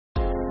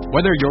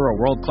Whether you're a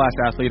world-class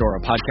athlete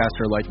or a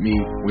podcaster like me,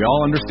 we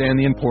all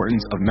understand the importance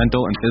of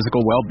mental and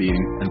physical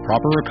well-being and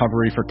proper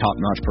recovery for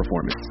top-notch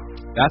performance.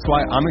 That's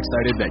why I'm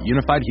excited that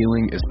Unified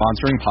Healing is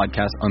sponsoring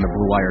podcasts on the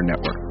Blue Wire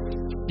Network.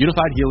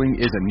 Unified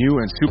Healing is a new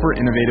and super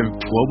innovative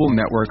global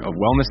network of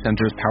wellness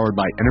centers powered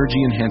by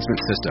Energy Enhancement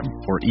System,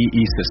 or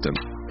EE System.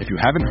 If you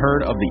haven't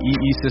heard of the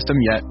EE System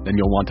yet, then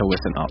you'll want to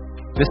listen up.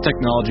 This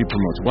technology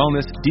promotes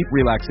wellness, deep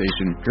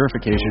relaxation,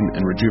 purification,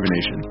 and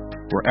rejuvenation.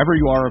 Wherever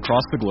you are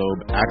across the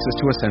globe, access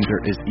to a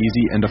center is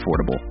easy and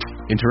affordable.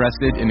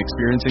 Interested in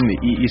experiencing the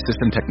EE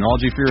System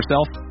technology for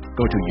yourself?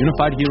 Go to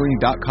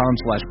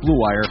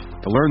unifiedhealing.com/bluewire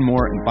to learn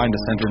more and find a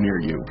center near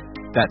you.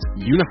 That's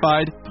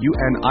unified,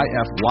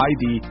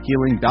 UNIFYD,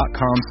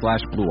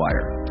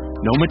 healing.com/bluewire.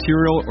 No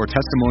material or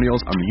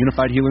testimonials on the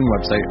Unified Healing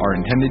website are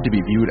intended to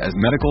be viewed as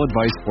medical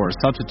advice or a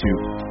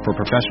substitute for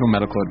professional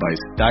medical advice,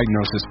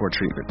 diagnosis, or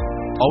treatment.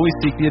 Always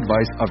seek the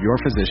advice of your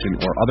physician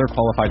or other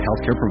qualified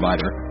healthcare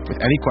provider with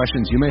any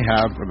questions you may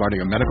have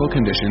regarding a medical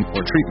condition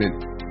or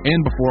treatment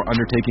and before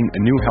undertaking a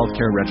new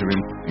healthcare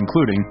regimen,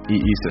 including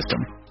EE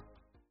System.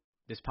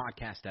 This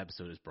podcast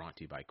episode is brought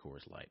to you by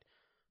Coors Light.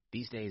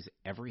 These days,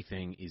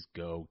 everything is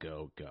go,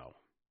 go, go.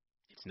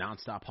 It's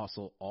nonstop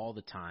hustle all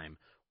the time.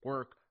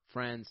 Work,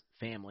 friends,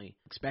 family,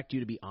 expect you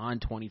to be on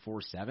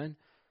 24/7?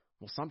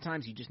 Well,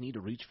 sometimes you just need to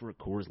reach for a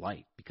Coors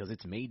Light because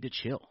it's made to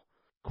chill.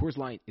 Coors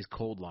Light is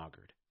cold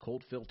lagered,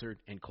 cold filtered,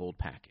 and cold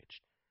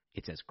packaged.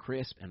 It's as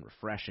crisp and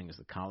refreshing as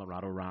the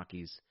Colorado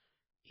Rockies.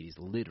 It is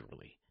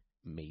literally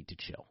made to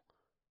chill.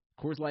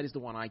 Coors Light is the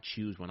one I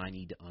choose when I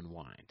need to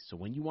unwind. So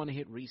when you want to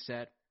hit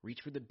reset,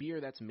 reach for the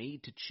beer that's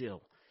made to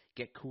chill.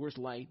 Get Coors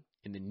Light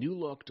in the new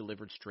look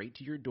delivered straight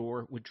to your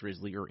door with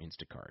Drizzly or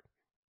Instacart.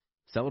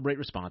 Celebrate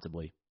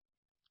responsibly.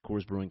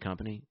 Coors Brewing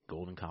Company,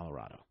 Golden,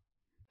 Colorado.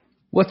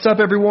 What's up,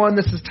 everyone?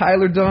 This is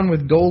Tyler Dunn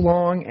with Go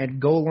Long at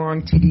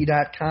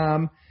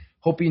GoLongTD.com.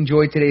 Hope you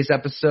enjoyed today's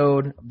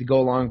episode of the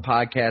Go Long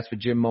podcast with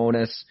Jim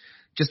Monos.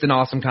 Just an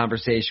awesome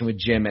conversation with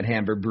Jim at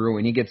Hamburg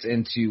Brewing. He gets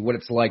into what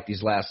it's like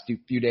these last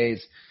few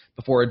days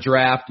before a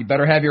draft. You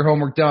better have your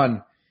homework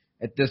done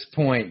at this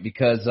point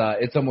because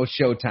it's almost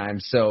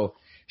showtime. So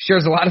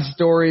shares a lot of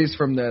stories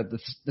from the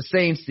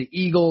Saints, the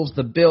Eagles,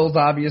 the Bills,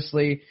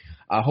 obviously.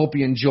 I hope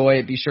you enjoy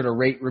it. Be sure to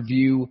rate,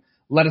 review.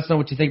 Let us know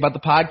what you think about the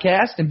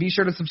podcast, and be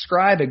sure to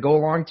subscribe at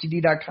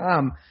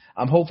GoLongTD.com.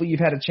 Hopefully you've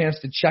had a chance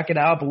to check it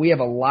out, but we have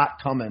a lot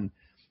coming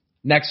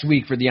next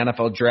week for the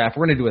NFL Draft.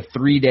 We're going to do a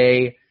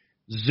 3-day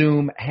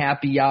Zoom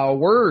happy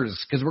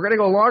hours because we're going to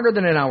go longer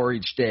than an hour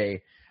each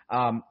day.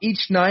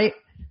 Each night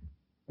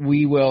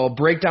we will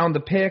break down the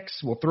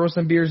picks. We'll throw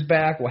some beers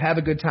back. We'll have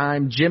a good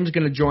time. Jim's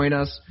going to join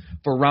us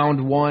for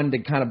round one to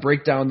kind of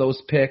break down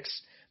those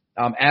picks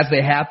as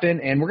they happen.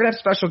 And we're going to have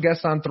special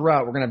guests on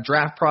throughout. We're going to have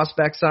draft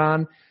prospects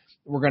on.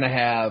 We're going to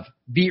have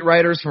beat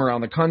writers from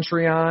around the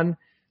country on.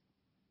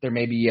 There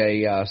may be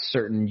a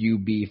certain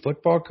UB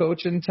football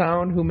coach in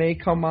town who may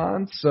come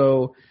on.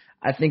 So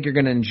I think you're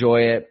going to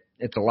enjoy it.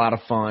 It's a lot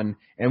of fun.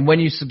 And when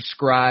you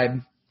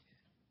subscribe,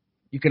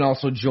 you can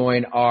also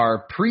join our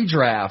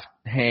pre-draft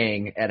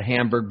hang at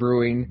Hamburg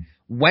Brewing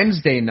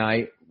Wednesday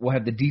night. We'll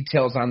have the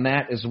details on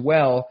that as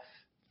well.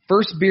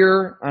 First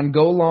beer on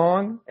Go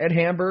Long at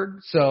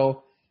Hamburg.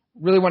 So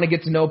really want to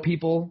get to know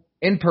people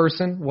in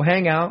person. We'll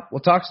hang out.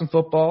 We'll talk some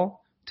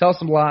football, tell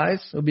some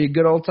lies. It'll be a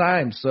good old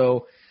time.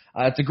 So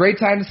it's a great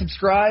time to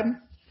subscribe.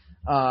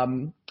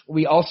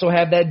 We also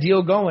have that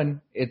deal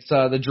going. It's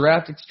the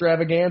Draft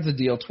Extravaganza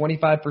deal,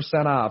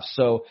 25% off.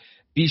 So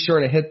be sure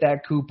to hit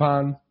that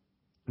coupon,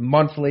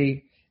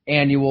 monthly,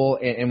 annual,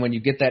 and when you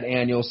get that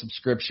annual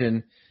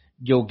subscription,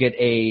 you'll get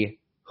a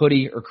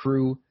hoodie or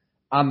crew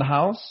on the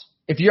house.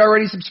 If you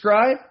already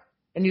subscribe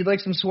and you'd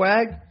like some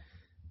swag,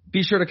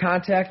 be sure to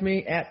contact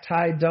me at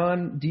Ty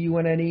Dunn,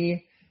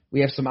 D-U-N-N-E. We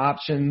have some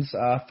options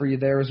for you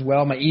there as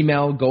well. My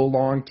email,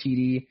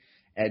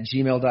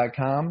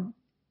 golongtd@gmail.com.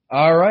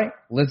 All right,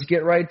 let's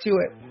get right to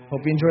it.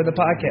 Hope you enjoy the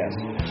podcast.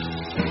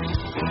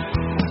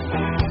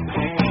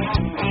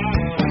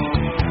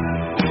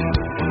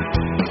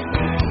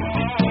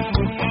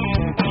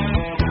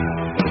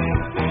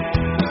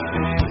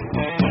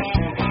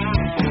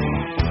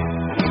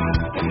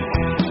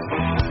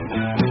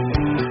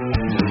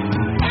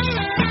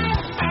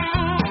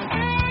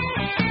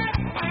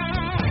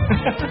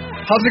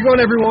 How's it going,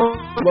 everyone?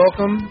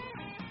 Welcome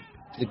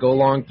to the Go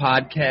Long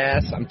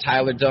podcast. I'm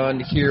Tyler Dunn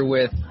here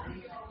with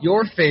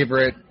your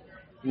favorite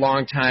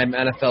longtime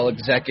NFL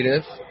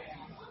executive,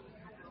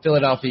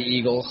 Philadelphia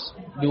Eagles,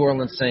 New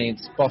Orleans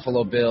Saints,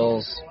 Buffalo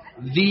Bills,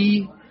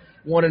 the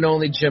one and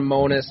only Jim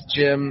Monos.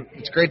 Jim,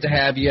 it's great to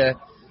have you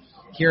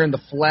here in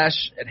the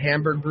flesh at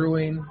Hamburg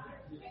Brewing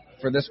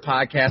for this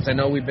podcast. I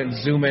know we've been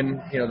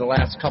Zooming, the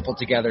last couple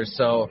together,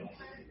 so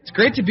it's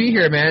great to be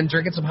here, man,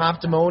 drinking some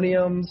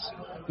Hoftimoniums.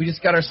 We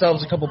just got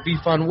ourselves a couple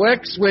Beef on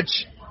Wicks,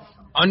 which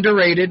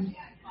underrated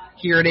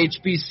here at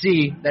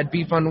HBC. That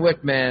Beef on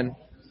Wick, man,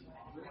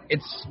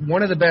 it's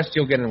one of the best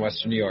you'll get in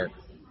Western New York.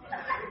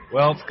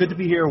 Well, it's good to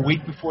be here a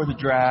week before the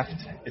draft.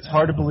 It's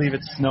hard to believe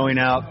it's snowing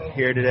out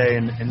here today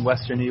in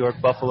western New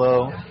York,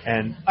 Buffalo.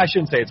 And I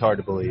shouldn't say it's hard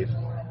to believe.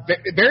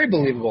 Very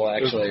believable,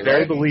 actually.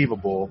 Very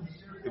believable.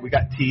 We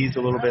got teased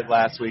a little bit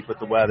last week with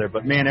the weather.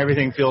 But, man,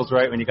 everything feels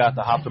right when you got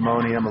the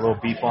Hoptimonium, a little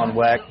beef on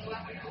weck,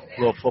 a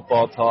little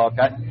football talk.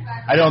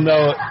 I don't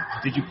know.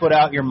 Did you put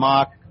out your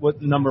mock?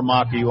 What number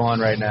mock are you on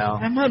right now?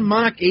 I'm on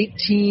mock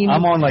 18.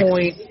 I'm on like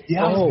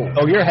yeah.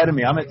 Oh, you're ahead of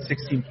me. I'm at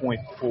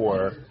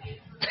 16.4.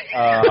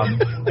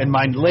 And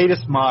my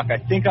latest mock, I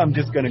think I'm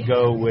just going to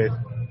go with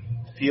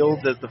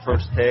Fields as the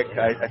first pick.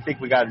 I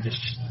think we got to just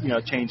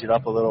change it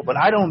up a little. But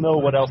I don't know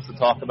what else to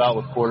talk about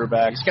with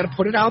quarterbacks. Just got to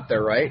put it out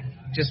there, right?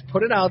 Just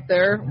put it out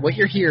there. What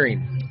you're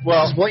hearing.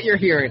 Well, this is what you're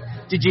hearing.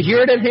 Did you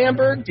hear it in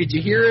Hamburg? Did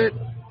you hear it?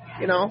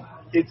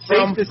 It's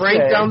from safe to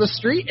Frank say, down the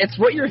street. It's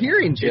what you're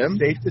hearing, Jim.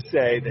 It's safe to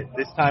say that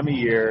this time of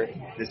year,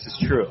 this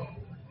is true.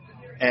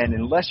 And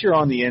unless you're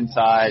on the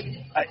inside,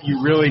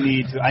 you really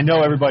need to. I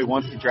know everybody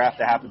wants the draft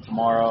to happen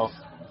tomorrow.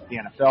 The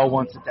NFL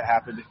wants it to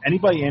happen.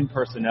 Anybody in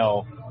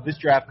personnel, this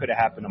draft could have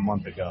happened a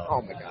month ago.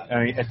 Oh, my God.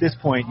 I mean, at this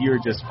point, you're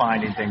just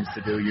finding things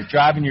to do. You're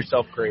driving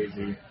yourself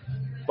crazy.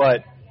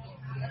 But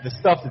the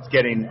stuff that's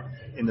getting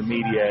in the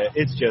media,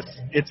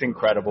 it's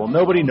incredible.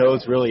 Nobody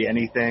knows really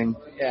anything.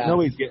 Yeah.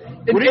 Nobody's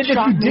getting. Would it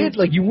shock me?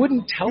 You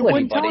wouldn't tell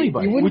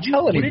anybody. You wouldn't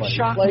tell anybody. Would it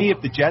shock me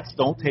if the Jets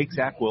don't take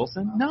Zach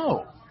Wilson?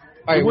 No.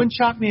 It wouldn't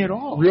shock me at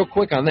all. Real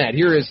quick on that.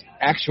 Here is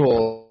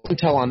actual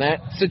intel on that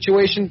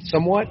situation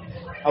somewhat.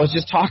 I was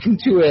just talking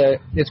to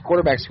his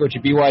quarterbacks coach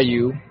at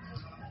BYU,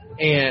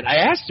 and I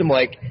asked him,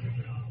 have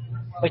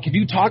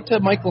you talked to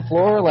Mike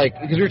LaFleur?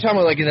 Because we were talking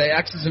about, the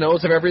X's and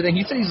O's of everything.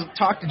 He said he's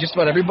talked to just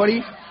about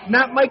everybody.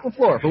 Not Mike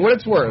LaFleur, for what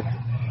it's worth.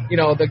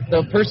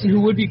 The person who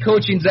would be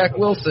coaching Zach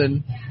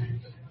Wilson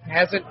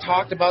hasn't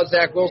talked about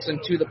Zach Wilson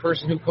to the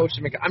person who coached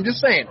him. I'm just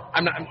saying.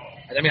 I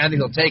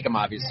think they'll take him,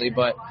 obviously,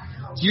 but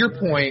to your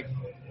point,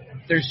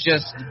 there's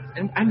just,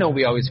 and I know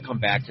we always come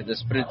back to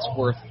this, but it's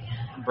worth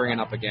bringing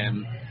up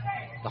again,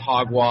 the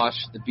hogwash,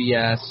 the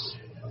BS,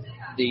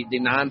 the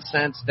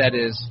nonsense that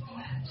is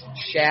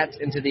shat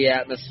into the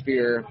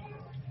atmosphere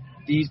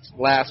these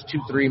last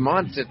 2-3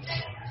 months.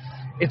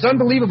 It's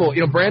unbelievable.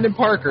 Brandon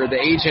Parker, the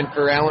agent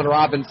for Allen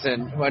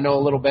Robinson, who I know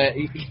a little bit,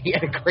 he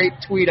had a great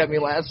tweet at me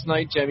last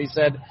night, Jim. He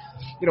said,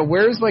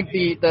 where's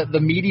the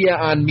media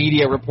on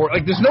media report?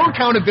 There's no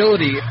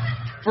accountability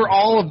for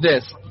all of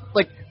this.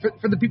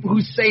 For the people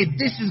who say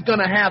this is going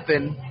to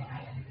happen,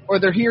 or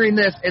they're hearing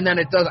this and then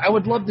it does. I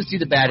would love to see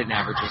the batting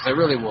averages. I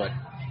really would.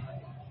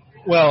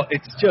 Well,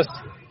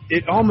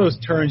 it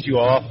almost turns you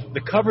off.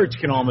 The coverage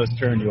can almost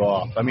turn you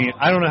off. I mean,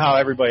 I don't know how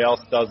everybody else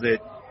does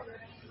it.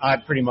 I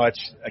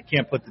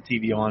can't put the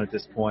TV on at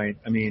this point.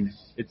 I mean,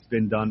 it's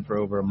been done for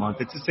over a month.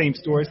 It's the same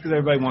stories because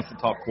everybody wants to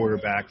talk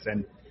quarterbacks.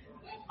 And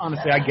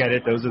honestly, I get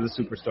it. Those are the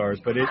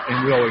superstars. But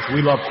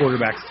we love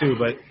quarterbacks too.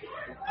 But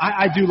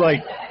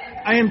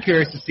I am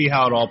curious to see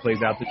how it all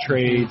plays out. The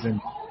trades and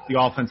the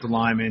offensive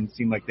linemen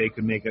seem like they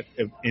could make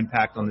an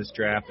impact on this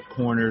draft. The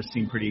corners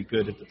seem pretty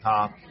good at the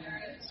top.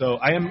 So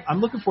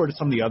I'm looking forward to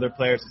some of the other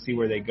players to see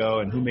where they go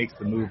and who makes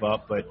the move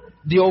up. But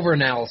the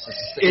overanalysis,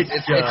 it's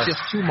just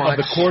too much.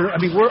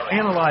 We're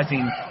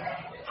analyzing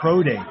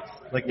pro days.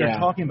 They're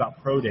talking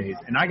about pro days.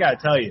 And I got to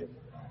tell you,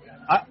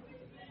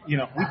 you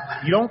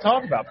don't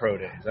talk about pro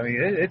days. I mean,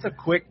 it's a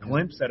quick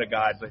glimpse at a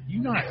guy, but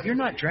you're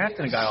not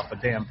drafting a guy off a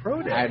damn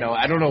pro day. I know.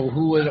 I don't know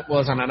who it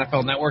was on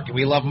NFL Network.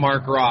 We love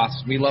Mark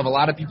Ross. We love a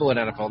lot of people at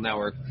NFL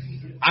Network.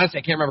 Honestly,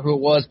 I can't remember who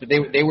it was, but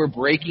they were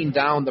breaking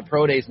down the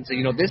pro days and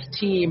saying, this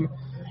team,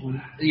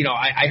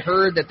 I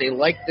heard that they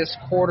like this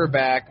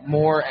quarterback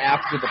more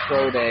after the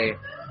pro day.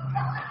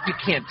 You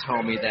can't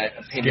tell me that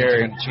opinion is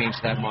going to change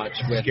that much.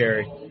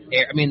 Scary.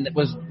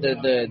 Was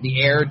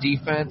the air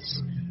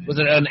defense? Was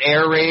it an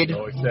air raid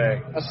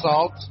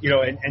assault?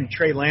 And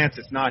Trey Lance,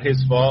 it's not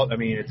his fault. I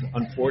mean, it's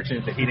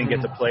unfortunate that he didn't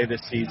get to play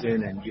this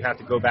season, and you have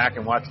to go back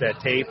and watch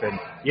that tape. And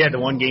the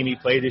one game he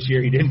played this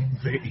year, he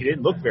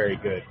didn't look very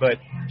good. But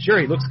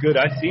sure, he looks good.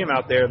 I see him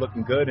out there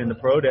looking good in the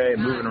pro day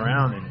and moving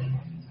around. And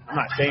I'm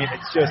not saying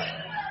it's just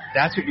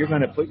that's what you're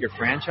going to put your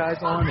franchise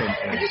on.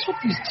 And I just hope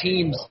these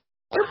teams.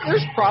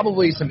 There's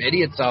probably some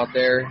idiots out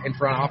there in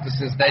front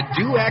offices that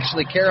do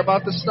actually care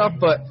about this stuff,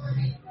 but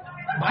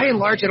by and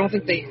large, I don't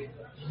think they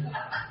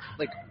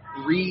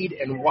read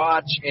and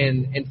watch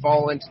and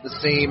fall into the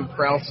same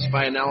paralysis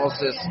by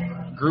analysis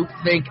group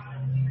think.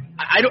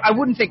 I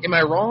wouldn't think. Am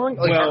I wrong?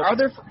 Are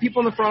there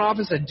people in the front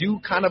office that do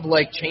kind of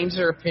change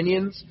their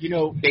opinions,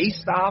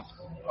 based off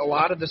a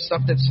lot of the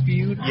stuff that's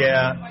spewed?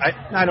 Yeah,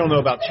 I don't know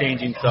about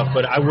changing stuff,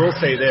 but I will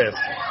say this.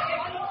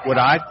 What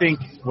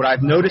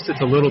I've noticed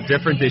it's a little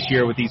different this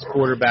year with these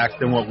quarterbacks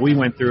than what we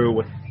went through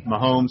with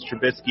Mahomes,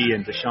 Trubisky,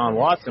 and Deshaun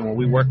Watson when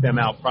we worked them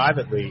out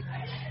privately.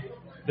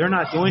 They're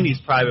not doing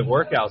these private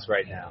workouts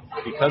right now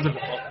because of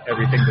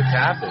everything that's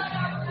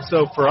happened.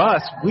 So for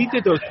us, we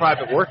did those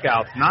private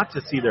workouts not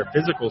to see their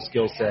physical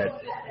skill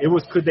set. It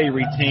was could they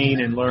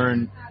retain and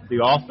learn the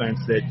offense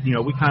that,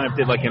 we kind of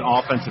did like an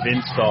offensive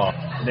install.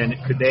 And then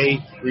could they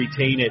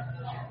retain it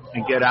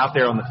and get out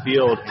there on the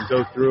field and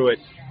go through it.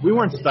 We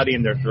weren't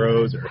studying their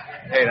throws or,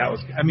 hey, that was,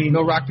 I mean.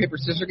 No rock, paper,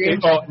 scissors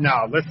games?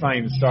 No, let's not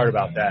even start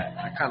about that.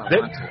 I kind of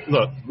want to.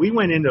 Look, we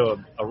went into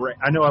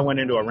I know I went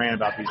into a rant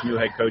about these new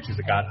head coaches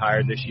that got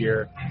hired this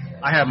year.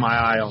 I have my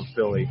eye on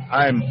Philly.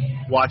 I'm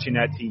watching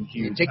that team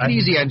huge. Take it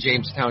easy on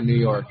Jamestown, New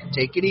York.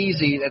 Take it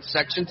easy. That's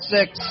Section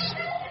 6.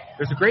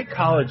 There's a great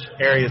college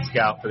area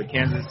scout for the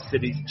Kansas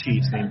City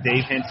Chiefs named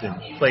Dave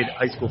Hinson. Played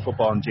high school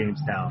football in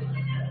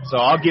Jamestown. So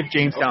I'll give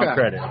Jamestown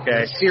credit,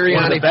 okay?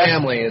 Sirianni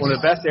family. One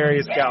of the best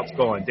area scouts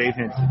going, Dave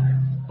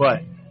Hinson.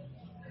 But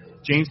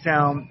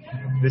Jamestown,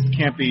 this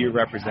can't be your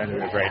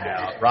representative right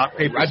now. Rock,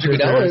 paper, Roger scissors.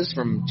 Goodell is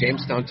from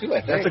Jamestown, too,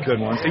 I think. That's a good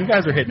one. So you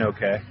guys are hitting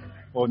okay.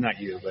 Well, not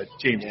you, but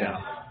Jamestown.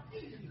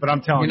 Yeah. But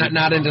I'm telling you. You're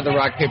not into the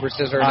rock, paper,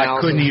 scissors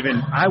analysis?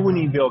 I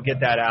wouldn't even be able to get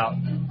that out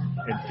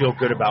and feel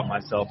good about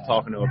myself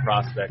talking to a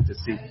prospect to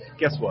see.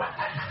 Guess what?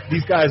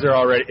 These guys are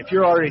already, if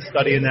you're already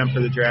studying them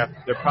for the draft,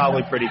 they're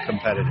probably pretty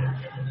competitive.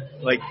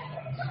 Like,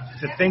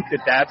 to think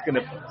that that's going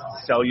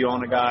to sell you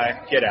on a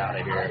guy, get out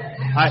of here.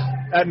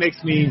 That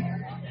makes me,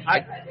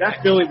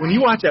 that Philly, when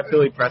you watch that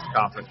Philly press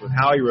conference with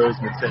Howie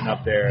Roseman sitting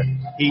up there,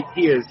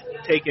 he has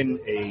taken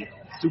a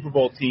Super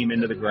Bowl team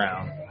into the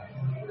ground.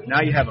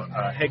 Now you have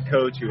a head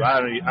coach who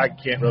I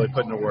can't really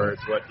put into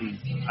words what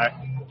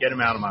get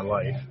him out of my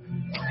life.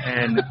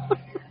 And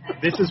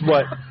this is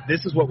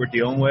what we're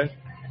dealing with.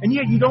 And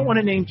yeah, you don't want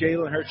to name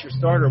Jalen Hurts your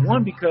starter.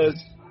 One, because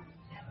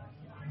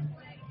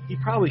he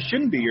probably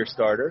shouldn't be your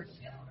starter.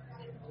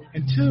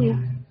 And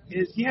two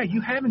is,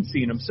 you haven't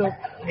seen him. So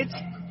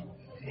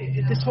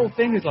this whole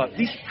thing is like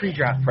these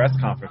pre-draft press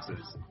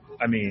conferences.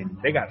 I mean,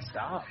 they got to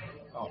stop.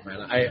 Oh,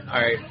 man. All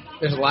right.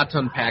 There's a lot to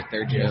unpack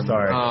there, Jim.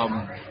 Sorry.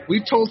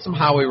 We've told some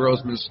Howie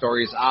Roseman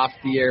stories off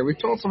the air. We've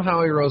told some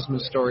Howie Roseman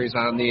stories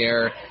on the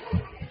air.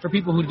 For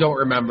people who don't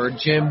remember,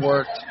 Jim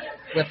worked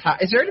with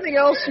 – is there anything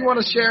else you want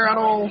to share on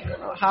old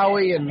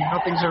Howie and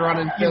how things are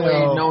running in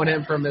Philly, knowing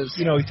him from his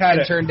he's had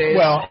intern days?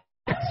 Well,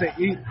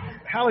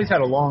 Howie's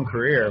had a long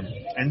career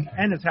and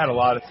has had a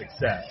lot of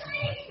success.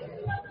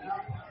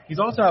 He's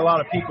also had a lot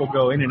of people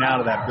go in and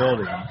out of that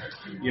building,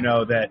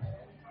 that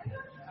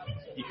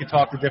you can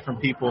talk to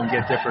different people and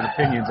get different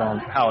opinions on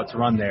how it's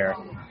run there.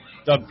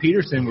 Doug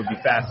Peterson would be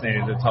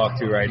fascinating to talk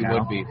to right now. He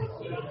would be.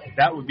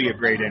 That would be a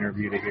great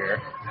interview to hear.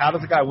 How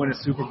does a guy win a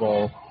Super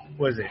Bowl?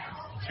 What is it?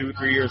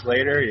 2-3 years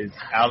later, is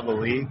out of the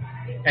league,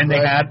 and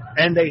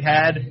they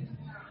had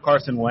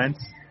Carson Wentz.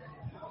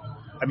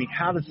 I mean,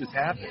 how does this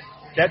happen?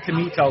 That to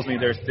me tells me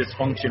there's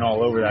dysfunction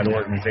all over that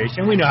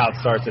organization. We know how it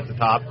starts at the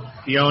top.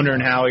 The owner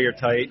and Howie are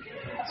tight,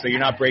 so you're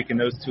not breaking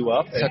those two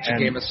up. Such a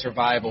game of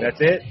survival. That's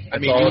it.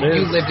 You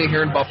lived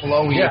here in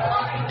Buffalo. We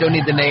don't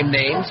need to name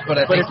names, but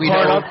I think we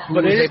know who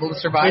was able to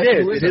survive.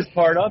 It is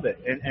part of it,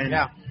 and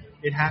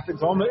it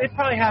happens almost. It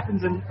probably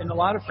happens in a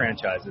lot of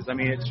franchises. I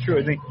mean, it's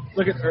true. I think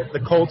look at the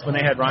Colts when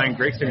they had Ryan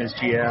Grigson as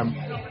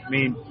GM. I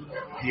mean,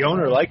 the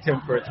owner liked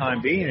him for a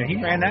time being, and he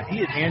ran that. He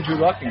had Andrew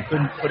Luck and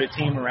couldn't put a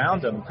team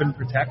around him, couldn't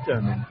protect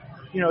him, and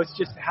it's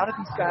just how do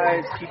these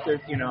guys keep their,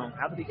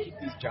 how do they keep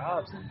these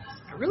jobs? And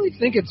I really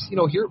think it's,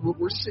 here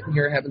we're sitting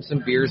here having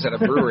some beers at a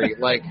brewery.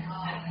 Like,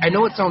 I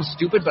know it sounds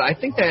stupid, but I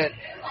think that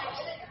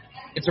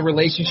it's a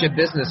relationship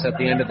business at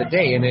the end of the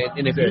day. And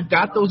if you've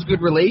got those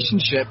good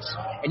relationships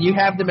and you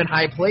have them in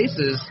high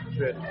places,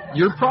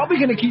 you're probably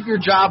going to keep your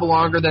job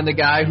longer than the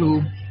guy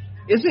who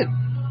isn't.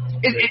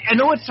 I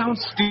know it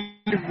sounds stupid.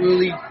 I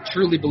really,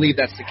 truly believe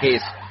that's the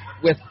case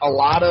with a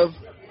lot of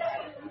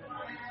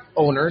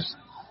owners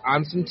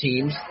on some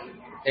teams,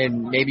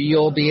 and maybe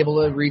you'll be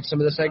able to read some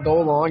of this as I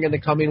go along in the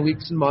coming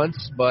weeks and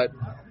months, but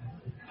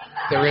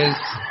there is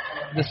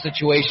the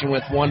situation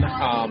with one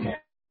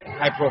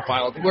high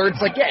profile where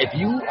it's like, if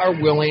you are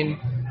willing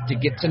to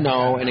get to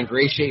know and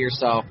ingratiate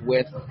yourself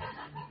with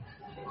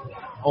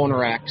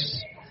owner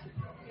X,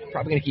 you're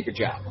probably going to keep your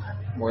job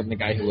more than the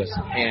guy who isn't.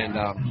 And,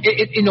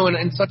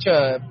 in such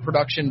a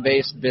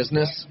production-based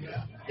business,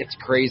 it's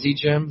crazy,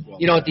 Jim.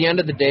 At the end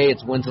of the day,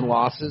 it's wins and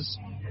losses,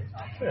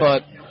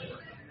 but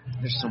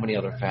there's so many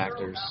other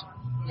factors.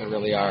 There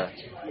really are.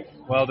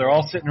 Well, they're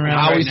all sitting around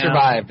How right he now.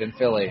 survived in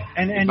Philly.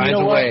 And you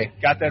know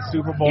what? Got that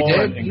Super Bowl.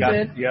 He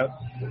did. Yep.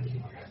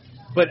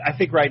 But I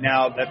think right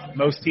now that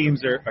most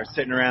teams are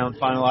sitting around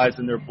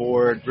finalizing their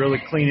board,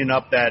 really cleaning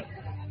up that,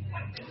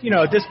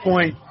 at this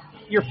point,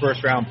 your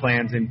first round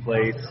plan's in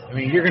place. I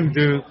mean, you're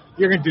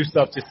gonna do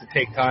stuff just to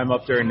take time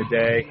up during the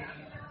day.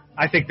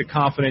 I think the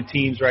confident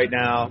teams right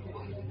now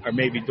are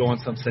maybe doing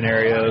some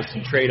scenarios,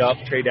 some trade up,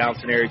 trade down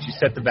scenarios. You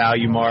set the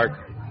value mark.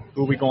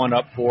 Who are we going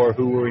up for?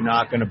 Who are we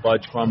not going to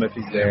budge from if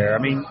he's there?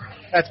 I mean,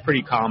 that's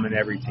pretty common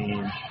every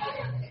team.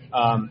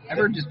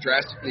 Ever just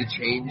drastically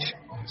change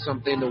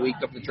something the week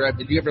of the draft?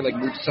 Did you ever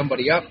move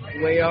somebody up,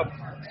 way up,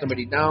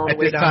 somebody down, at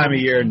way this down? time of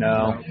year?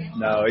 No,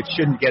 it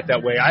shouldn't get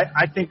that way.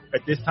 I think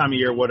at this time of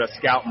year, what a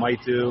scout might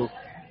do,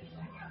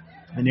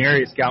 an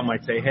area scout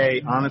might say,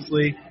 hey,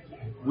 honestly,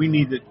 we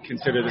need to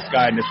consider this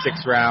guy in the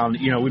 6th round.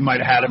 We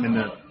might have had him in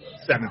the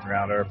 7th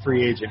round or a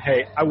free agent.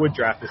 Hey, I would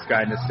draft this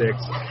guy in the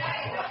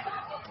 6th.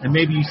 And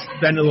maybe you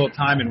spend a little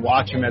time and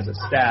watch him as a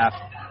staff,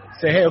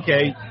 say, hey,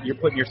 okay, you're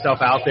putting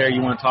yourself out there.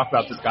 You want to talk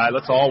about this guy.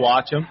 Let's all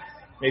watch him.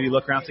 Maybe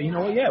look around and say, you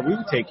know what, yeah, we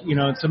would take,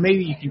 and so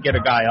maybe you can get a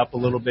guy up a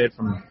little bit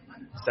from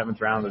the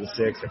 7th round to the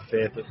 6th or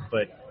 5th.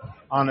 But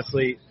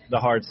honestly, the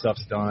hard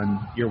stuff's done.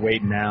 You're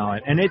waiting now.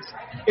 And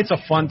it's a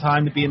fun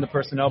time to be in the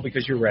personnel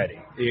because you're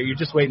ready. You're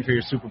just waiting for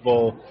your Super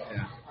Bowl,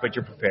 but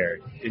you're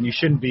prepared. And you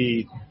shouldn't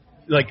be,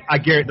 I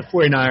guarantee the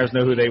 49ers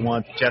know who they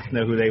want. The Jets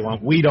know who they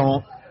want. We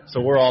don't. So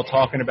we're all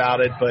talking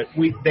about it, but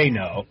they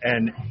know.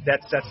 And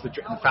that sets the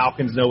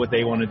Falcons know what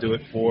they want to do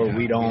it for.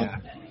 We don't. Yeah.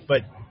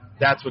 But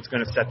that's what's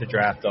going to set the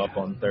draft up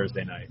on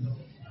Thursday night.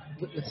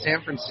 With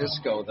San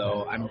Francisco,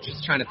 though, I'm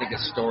just trying to think of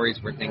stories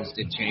where things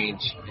did change.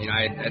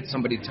 I had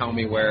somebody tell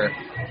me where,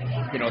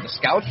 the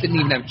scouts didn't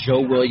even have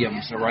Joe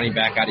Williams, a running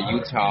back out of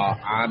Utah,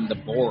 on the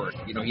board.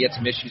 He had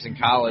some issues in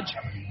college.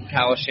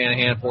 Kyle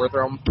Shanahan, 4th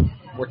round,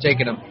 we're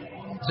taking him.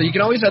 So you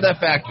can always have that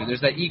factor.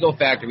 There's that ego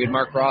factor. We had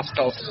Mark Ross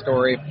tell us a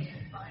story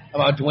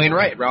about Dwayne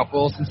Wright. Ralph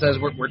Wilson says,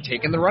 we're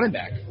taking the running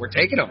back. We're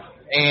taking him.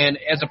 And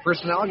as a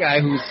personnel guy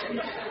who's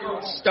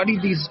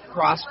studied these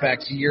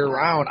prospects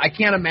year-round, I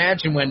can't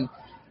imagine when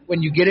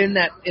you get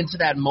into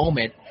that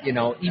moment,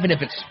 even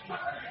if it's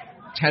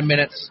 10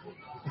 minutes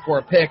before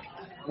a pick,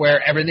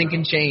 where everything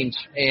can change.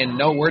 And,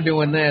 no, we're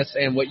doing this,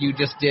 and what you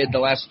just did the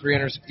last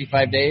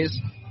 365 days,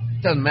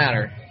 it doesn't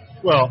matter.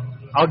 Well,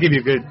 I'll give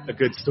you a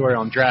good story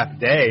on draft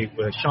day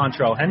with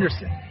Chantrell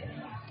Henderson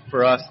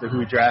for us,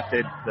 who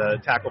drafted the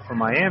tackle from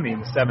Miami in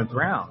the 7th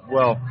round.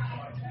 Well,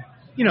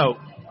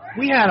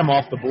 we had him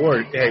off the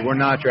board. Hey, we're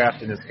not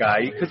drafting this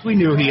guy because we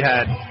knew he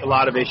had a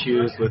lot of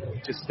issues with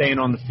just staying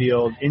on the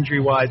field,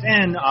 injury-wise,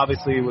 and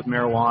obviously with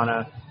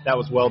marijuana. That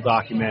was well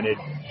documented.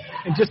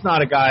 And just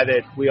not a guy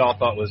that we all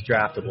thought was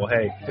draftable.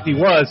 Hey, if he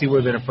was, he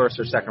would have been a 1st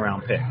or 2nd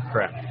round pick.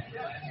 Correct.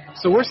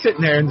 So we're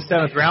sitting there, and the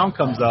 7th round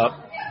comes up.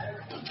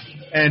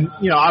 And,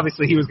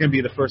 obviously he was going to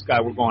be the first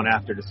guy we're going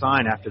after to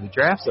sign after the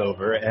draft's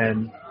over.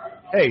 And,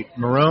 hey,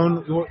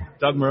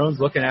 Doug Marone's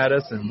looking at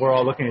us, and we're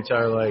all looking at each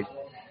other like,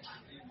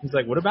 he's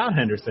like, what about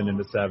Henderson in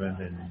the 7th?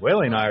 And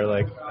Whaley and I are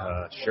like,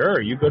 sure,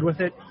 are you good with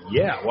it?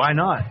 Yeah, why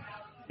not?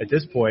 At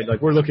this point,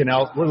 we're looking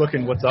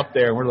what's up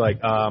there, and we're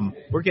like,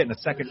 we're getting a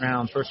 2nd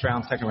round, 1st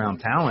round, 2nd round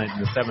talent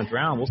in the 7th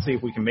round. We'll see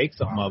if we can make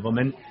something of them.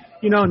 And,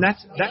 and that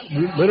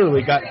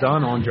literally got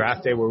done on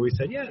draft day where we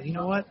said, yeah, you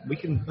know what,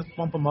 let's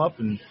bump them up.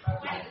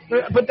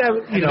 But that,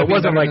 it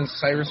wasn't like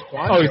Cyrus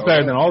Kouandjio. Oh, he's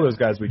better than all those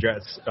guys we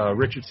drafted,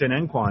 Richardson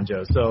and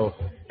Kouandjio. So,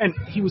 and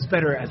he was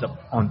better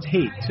on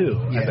tape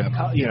too. Yeah.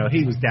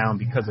 He was down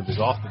because of his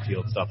off the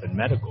field stuff and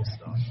medical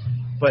stuff.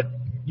 But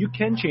you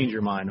can change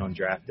your mind on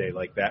draft day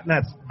like that, and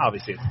that's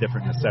obviously it's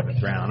different in the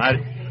 7th round.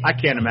 I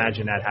can't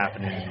imagine that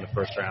happening in the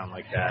 1st round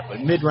like that. But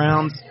mid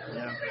rounds,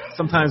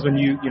 sometimes when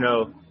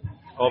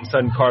all of a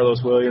sudden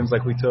Carlos Williams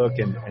like we took,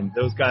 and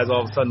those guys all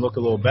of a sudden look a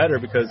little better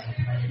because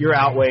you're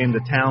outweighing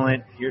the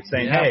talent. You're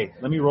saying, hey,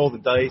 let me roll the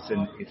dice,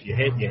 and if you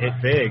hit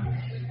big.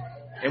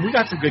 And we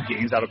got some good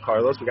games out of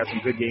Carlos. We got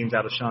some good games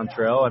out of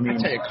Chantrell. I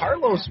tell you,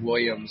 Carlos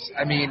Williams,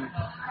 I know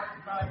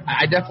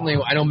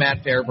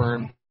Matt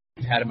Fairburn.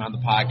 We've had him on the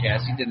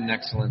podcast. He did an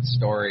excellent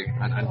story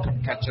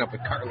on catching up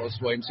with Carlos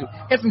Williams, who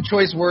had some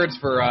choice words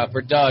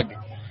for Doug.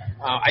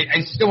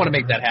 I still want to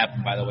make that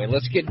happen, by the way.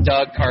 Let's get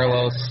Doug,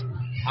 Carlos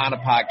on a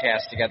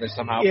podcast together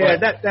somehow. Yeah,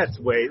 that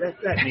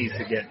needs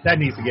to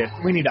get.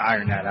 We need to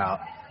iron that out.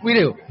 We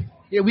do.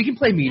 Yeah, we can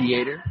play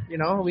mediator.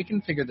 We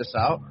can figure this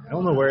out. I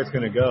don't know where it's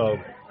going to go.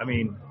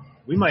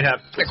 We might have.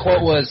 The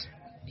quote was,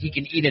 "He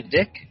can eat a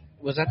dick."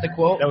 Was that the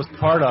quote? That was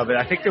part of it.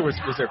 I think was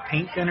there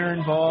paint thinner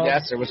involved?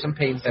 Yes, there was some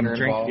paint thinner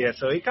involved. Yeah,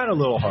 so he got a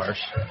little harsh.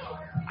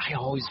 I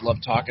always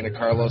loved talking to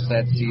Carlos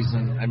that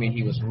season.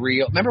 He was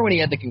real. Remember when he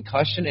had the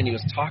concussion and he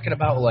was talking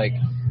about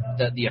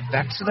the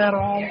effects of that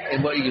all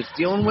and what he was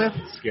dealing with?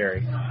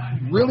 Scary.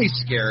 Really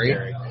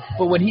scary.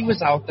 But when he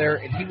was out there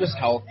and he was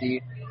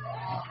healthy,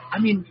 I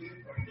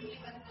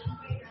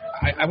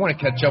want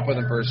to catch up with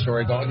him for a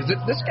story, because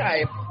this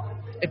guy,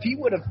 if he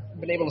would have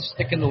been able to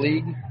stick in the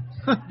league,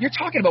 you're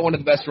talking about one of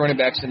the best running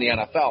backs in the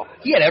NFL.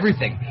 He had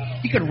everything.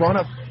 He could run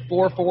a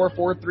 4.4,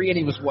 4.3, and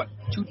he was,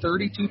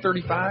 230,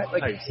 235?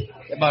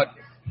 About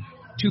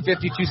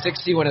 250,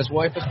 260 when his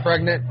wife was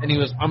pregnant, and he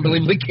was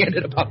unbelievably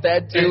candid about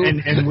that, too.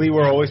 And we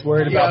were always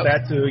worried about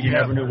that, too. You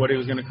never knew what he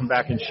was going to come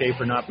back in shape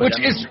or not. Which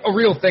is a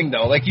real thing,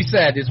 though. Like you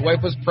said, his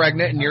wife was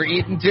pregnant, and you're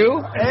eating,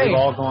 too. Hey, we've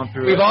all gone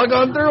through it. We've all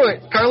gone through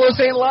it. Carlos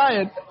ain't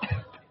lying.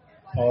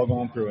 All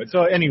going through it.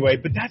 So anyway,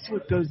 but that's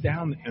what goes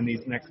down in these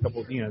next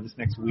couple, this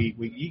next week.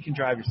 You can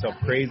drive yourself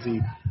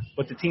crazy,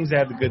 but the teams that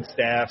have the good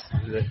staffs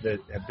that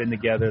have been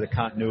together, the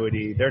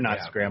continuity, they're not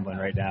scrambling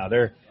right now.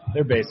 They're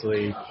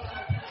basically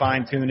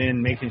fine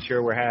tuning, making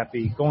sure we're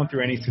happy, going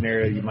through any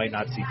scenario you might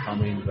not see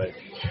coming. But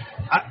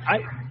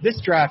this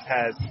draft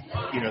has,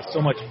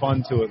 so much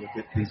fun to it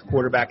with these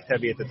quarterbacks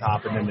heavy at the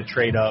top and then the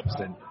trade ups,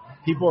 and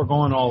people are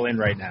going all in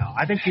right now.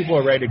 I think people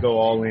are ready to go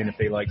all in if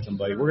they like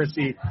somebody. We're going to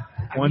see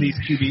one of these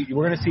QB.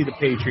 We're going to see the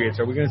Patriots.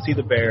 Are we going to see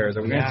the Bears?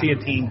 Are we going to see a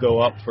team go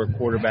up for a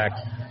quarterback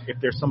if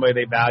there's somebody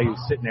they value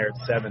sitting there at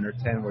 7 or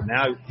 10? Where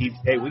now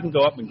we can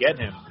go up and get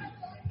him.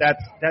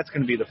 that's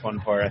going to be the fun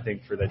part, I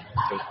think, to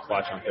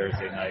watch on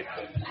Thursday night.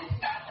 But,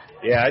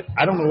 yeah,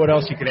 I don't know what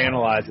else you could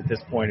analyze at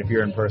this point if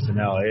you're in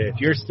personnel. If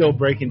you're still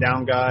breaking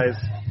down guys,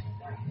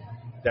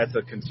 that's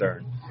a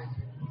concern.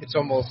 It's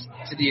almost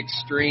to the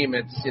extreme.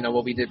 It's,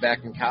 what we did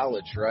back in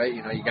college, right?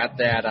 You got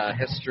that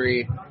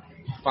history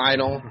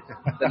final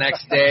the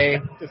next day.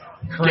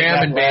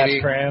 Cramming,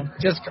 baby. Cram.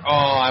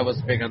 I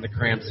was big on the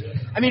crams.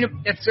 I mean,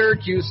 at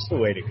Syracuse, it's the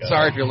way to go.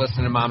 Sorry if you're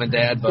listening to Mom and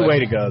Dad, but it's the way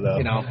to go, though.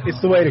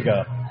 It's the way to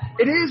go.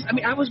 It is. I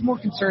mean, I was more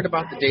concerned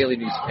about the daily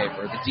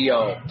newspaper, the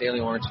DO, Daily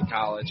Orange in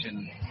college,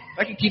 and if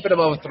I could keep it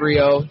above a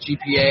 3.0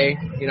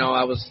 GPA,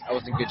 I was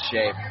in good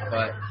shape.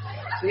 But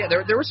so yeah,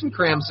 there were some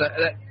crams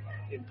that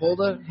it pulled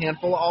a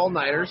handful of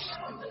all-nighters.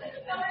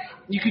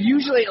 You could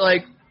usually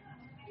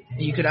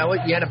you had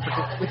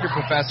with your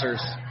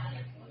professors,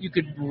 you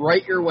could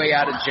write your way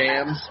out of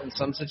jams in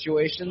some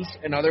situations.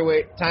 In other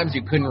times,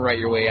 you couldn't write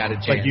your way out of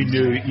jams. Like you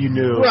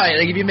knew. Right.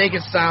 Like if you make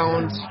it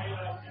sound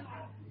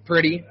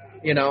pretty,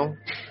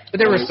 But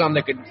there were some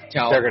that could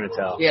tell. They're going to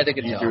tell. Yeah, they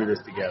could tell. You threw this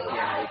together.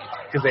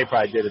 Because they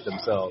probably did it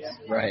themselves.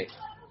 Right.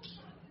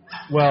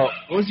 Well,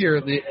 what was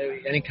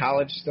any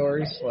college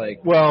stories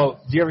like?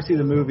 Well, do you ever see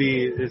the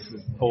movie? This is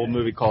an old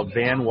movie called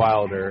Van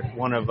Wilder,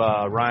 one of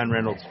Ryan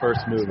Reynolds'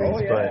 first movies.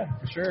 Oh yeah,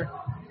 for sure.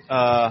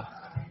 I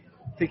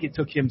think it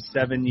took him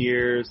 7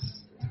 years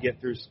to get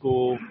through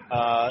school.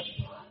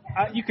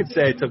 You could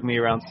say it took me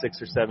around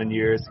 6 or 7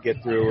 years to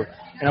get through,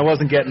 and I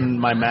wasn't getting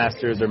my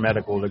master's or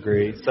medical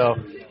degree. So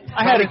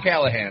I had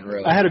Callahan,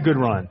 really. I had a good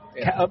run.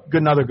 Yeah.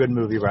 Another good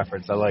movie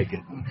reference. I like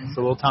it. It's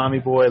a little Tommy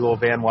Boy, a little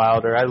Van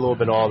Wilder. I had a little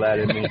bit of all that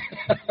in me.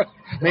 A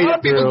lot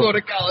of people go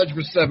to college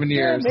for 7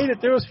 years. Yeah, made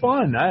it through. It was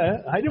fun.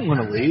 I didn't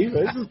want to leave.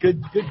 This is a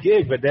good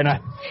gig. But then I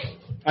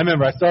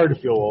remember I started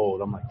to feel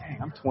old. I'm like,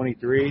 dang, I'm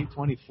 23,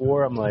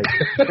 24. I'm like,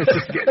 it's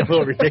just getting a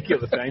little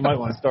ridiculous. Now you might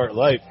want to start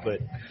life, but.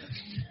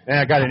 And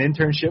I got an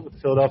internship with the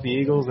Philadelphia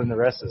Eagles, and the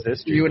rest is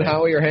history. You and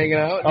Howie are hanging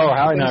out? Oh,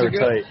 Howie and I were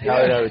tight. Yeah.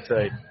 Howie and I were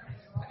tight.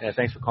 Yeah,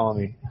 thanks for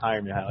calling me.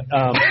 Hire me, Howie.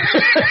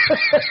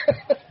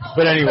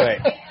 But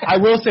anyway, I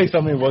will say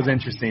something that was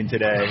interesting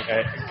today.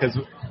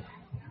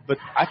 But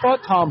I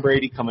thought Tom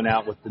Brady coming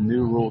out with the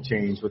new rule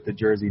change with the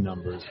jersey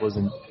numbers was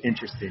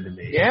interesting to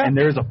me. Yeah. And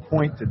there's a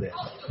point to this.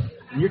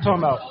 And you're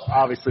talking about,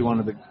 obviously, one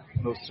of the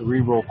most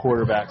cerebral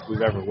quarterbacks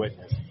we've ever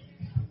witnessed.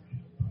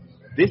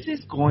 It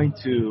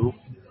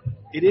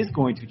is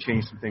going to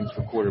change some things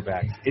for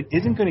quarterbacks. It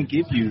isn't going to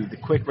give you the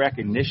quick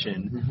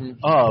recognition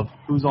of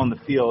who's on the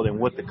field and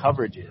what the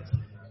coverage is.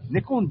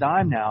 Nickel and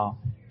dime now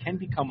can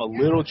become a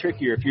little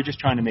trickier if you're just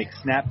trying to make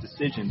snap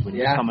decisions when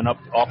you're coming up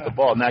off the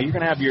ball. Now you're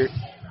going to have your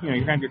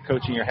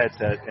coach in your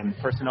headset, and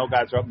personnel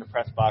guys are up in the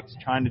press box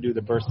trying to do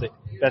the best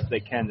they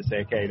can to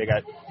say, okay, they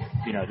got,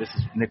 this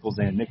is nickels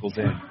in,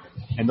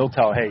 and they'll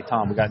tell, hey,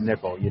 Tom, we got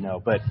nickel,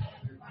 but.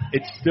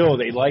 It's still,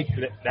 they like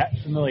that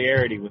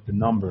familiarity with the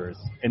numbers.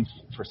 And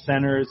for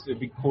centers, it'd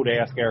be cool to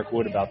ask Eric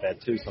Wood about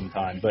that too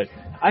sometime. But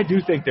I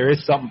do think there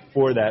is something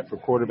for that for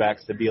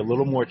quarterbacks to be a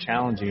little more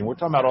challenging. And we're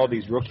talking about all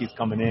these rookies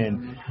coming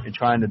in and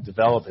trying to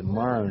develop and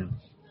learn.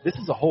 This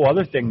is a whole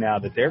other thing now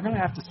that they're going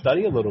to have to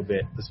study a little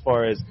bit as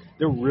far as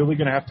they're really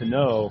going to have to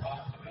know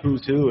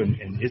who's who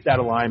and is that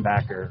a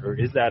linebacker or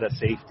is that a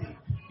safety,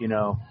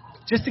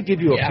 just to give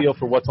you a feel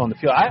for what's on the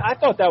field. I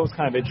thought that was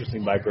kind of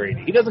interesting by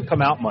Brady. He doesn't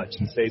come out much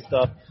and say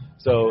stuff,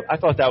 so I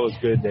thought that was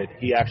good that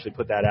he actually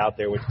put that out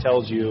there, which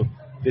tells you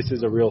this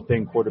is a real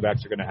thing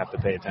quarterbacks are going to have to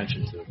pay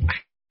attention to.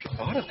 I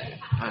thought of that,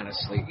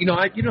 honestly.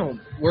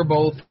 We're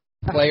both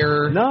pro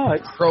player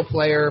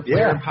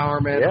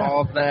empowerment,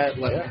 all of that.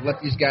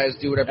 Let these guys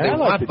do whatever they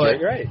want, but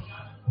right.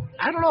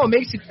 I don't know. It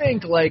makes you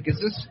think, is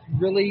this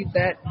really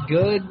that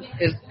good?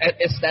 Is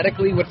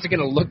aesthetically, what's it going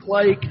to look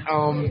like?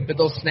 But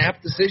those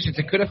snap decisions,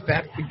 it could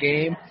affect the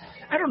game.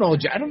 I don't know.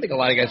 I don't think a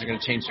lot of guys are going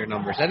to change their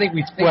numbers. I think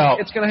it's going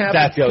to happen.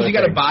 That's the other thing. You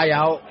got to buy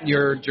out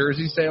your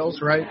jersey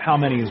sales, right? How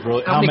many guys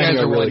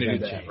are willing really to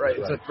do that? Right.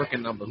 It's a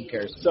freaking number. Who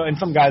cares? So, and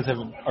some guys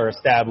are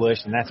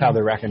established, and that's how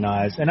they're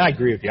recognized. And I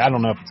agree with you. I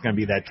don't know if it's going to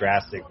be that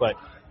drastic, but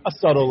a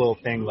subtle little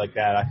thing like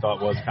that I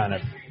thought was kind of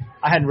 –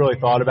 I hadn't really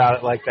thought about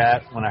it like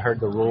that when I heard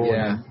the rule.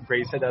 Yeah. And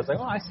Brady said that. I was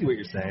like, I see what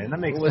you're saying. That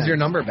makes sense. What was your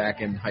number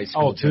back in high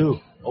school? 2.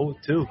 Oh,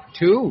 2.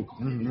 2?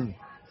 Mm-hmm.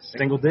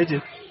 Single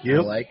digit. You?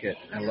 I like it.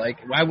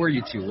 Why were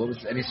you 2? What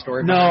was any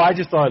story? No, I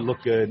just thought it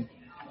looked good.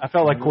 I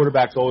felt like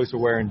quarterbacks always were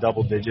wearing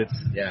double digits.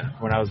 Yeah.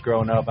 When I was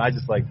growing up, I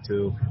just liked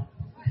 2.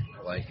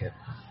 I like it.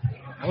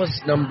 I was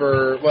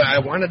I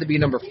wanted to be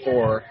number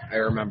 4. I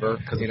remember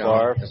because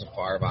because of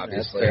Favre,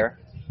 obviously. That's fair.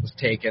 Was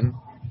taken.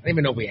 I didn't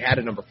even know we had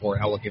a number 4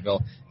 at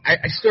Ellicottville.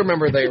 I still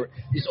remember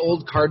these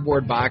old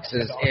cardboard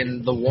boxes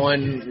in the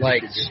one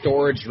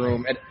storage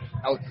room at.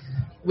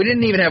 We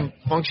didn't even have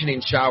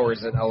functioning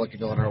showers at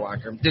Ellicottville in our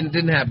locker room.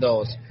 Didn't have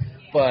those,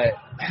 but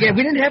we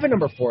didn't have a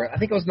number 4. I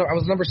think I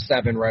was number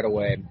 7 right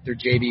away through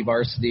JV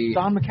varsity.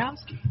 Don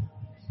Mikowski.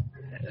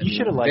 You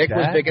should have liked Vic that.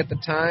 was big at the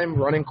time,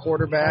 running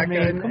quarterback.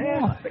 Come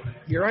on.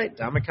 You're right,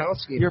 Don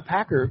Mikowski. Your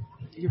Packer.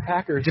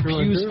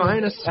 Depue's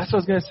finest. That's what I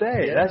was going to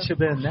say. Yeah. That should have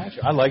been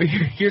natural. I like it.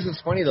 Here's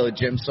what's funny, though,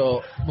 Jim.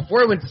 So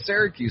before I went to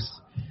Syracuse,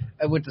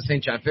 I went to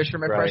St. John Fisher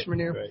my freshman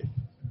year. Right.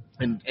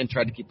 And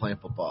tried to keep playing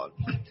football.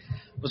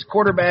 Was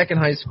quarterback in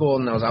high school,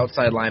 and I was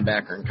outside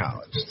linebacker in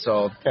college.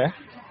 So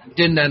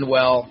didn't end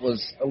well.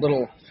 Was a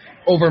little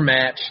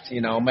overmatched.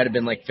 Might have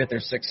been like 5th or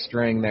 6th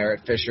string there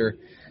at Fisher.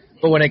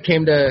 But when it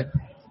came to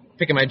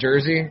picking my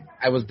jersey,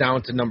 I was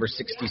down to number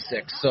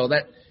 66. So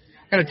that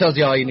kind of tells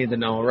you all you need to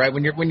know, right?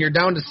 When you're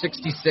down to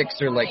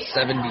 66 or like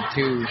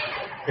 72.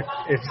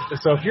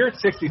 So if you're at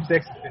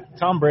 66,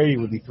 Tom Brady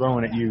would be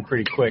throwing at you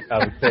pretty quick, I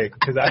would think,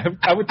 because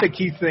I would think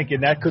he's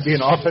thinking that could be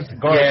an offensive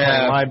guard or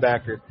a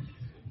linebacker.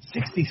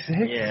 66?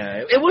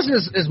 Yeah, it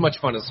wasn't as much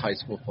fun as high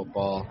school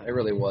football. It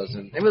really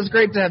wasn't. It was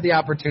great to have the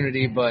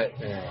opportunity, but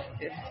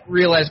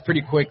realized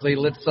pretty quickly,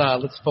 let's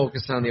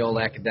focus on the old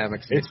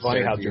academics. It's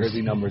funny how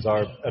jersey numbers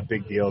are a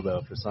big deal,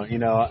 though, for some.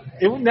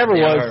 It never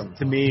was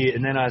to me,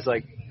 and then I was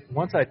like,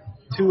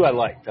 two I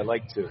liked. I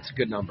liked 2. It's a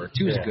good number.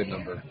 2 is a good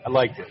number. I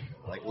liked it.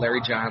 Like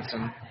Larry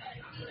Johnson.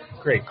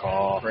 Great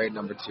call. Great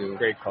number 2.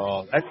 Great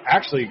call.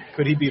 Actually,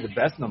 could he be the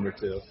best number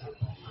 2?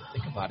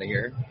 Think about it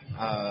here.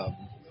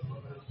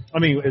 I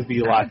mean, it'd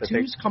be a lot to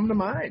think. 2s come to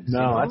mind.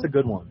 No, that's a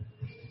good one.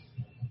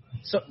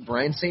 So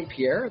Brian St.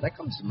 Pierre, that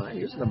comes to mind.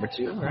 He was number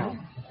 2, right?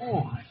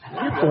 Oh,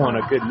 you're pulling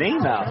a good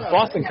name out.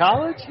 Boston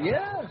College?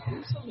 Yeah, he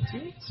was number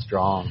 2.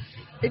 Strong.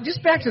 Hey,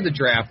 just back to the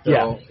draft,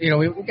 though. Yeah.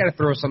 We got to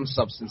throw some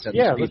substance at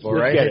these people,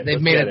 let's right?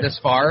 They've made it this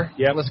far.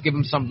 Yep. Let's give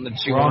them something to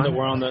chew on.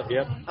 We're on the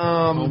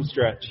home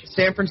stretch.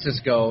 San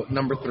Francisco,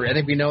 number 3. I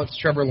think we know it's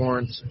Trevor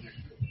Lawrence.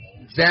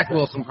 Zach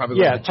Wilson probably.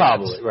 Yeah,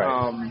 probably,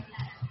 right.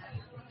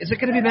 Is it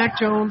going to be Mac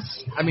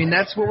Jones? I mean,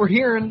 that's what we're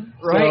hearing,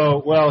 right?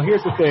 So, well,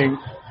 here's the thing.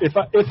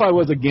 If I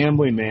was a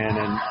gambling man,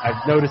 and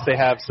I've noticed they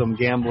have some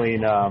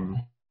gambling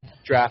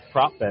draft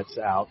prop bets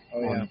out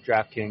on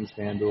DraftKings,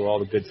 FanDuel, all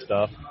the good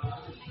stuff.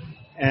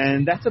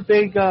 And that's a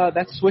big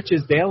that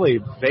switches daily.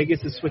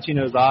 Vegas is switching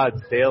those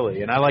odds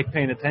daily, and I like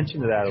paying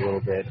attention to that a little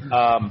bit.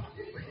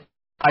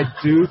 I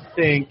do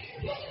think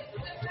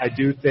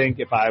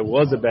if I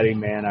was a betting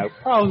man, I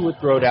probably would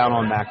throw down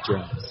on Mac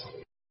Jones,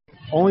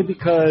 only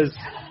because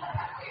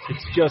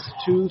it's just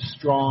too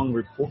strong.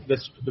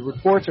 The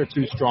reports are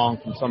too strong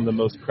from some of the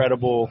most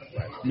credible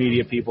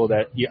media people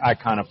that I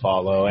kind of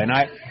follow, and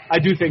I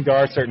do think there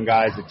are certain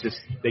guys that just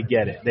they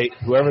get it.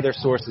 Whoever their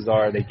sources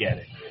are, they get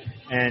it.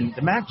 And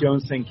the Mac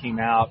Jones thing came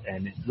out,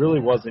 and it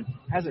really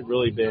hasn't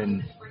really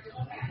been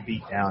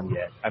beat down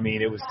yet. I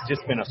mean, it was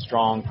just been a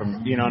strong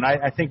and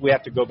I think we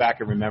have to go back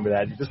and remember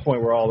that. At this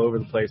point, we're all over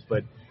the place,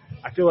 but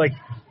I feel like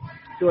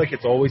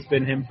it's always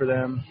been him for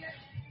them.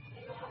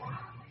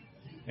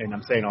 And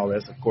I'm saying all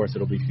this, of course,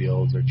 it'll be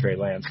Fields or Trey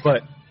Lance,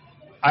 but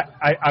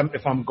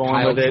if I'm going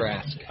Kyle with it,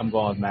 Trask. I'm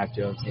going with Mac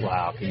Jones.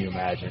 Wow, can you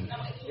imagine?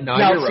 No,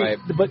 you're right.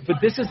 But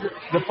this is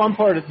the fun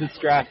part of this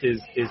draft is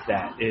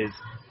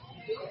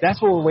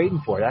that's what we're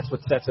waiting for. That's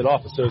what sets it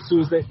off. So as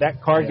soon as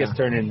that card gets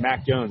turned in,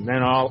 Mac Jones,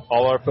 then all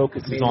our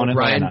focus is on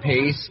Atlanta. Ryan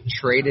Pace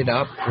traded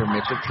up for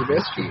Mitchell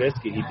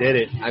Trubisky. He did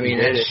it. I mean,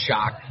 it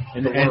shocked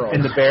and the world.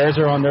 And the Bears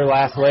are on their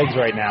last legs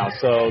right now.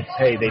 So,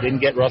 hey, they didn't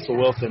get Russell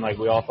Wilson like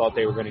we all thought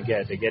they were going to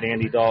get. They get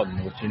Andy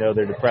Dalton, which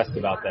they're depressed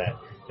about that.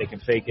 They can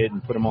fake it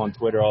and put him on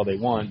Twitter all they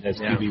want as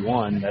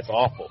QB1. That's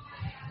awful.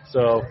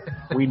 So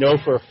we know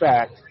for a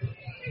fact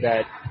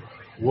that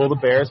will the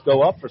Bears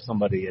go up for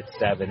somebody at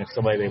 7 if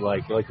somebody they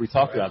like we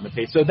talked about in the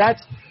page? So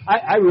that's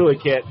I really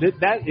can't.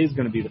 That is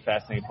going to be the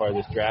fascinating part of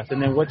this draft.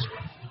 And then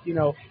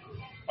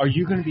are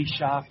you going to be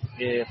shocked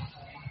if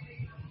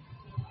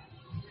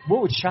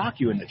what would shock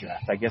you in the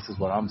draft? I guess is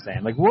what I'm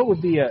saying. Like what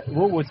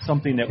would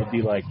something that would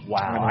be like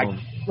wow?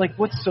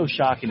 What's so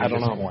shocking at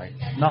this point?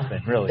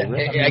 Nothing really.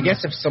 I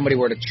guess if somebody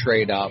were to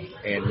trade up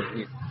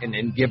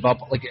and give up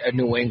like a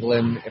New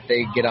England, if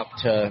they get up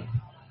to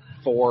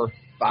 4.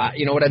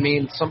 You know what I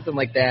mean? Something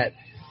like that.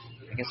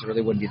 I guess it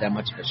really wouldn't be that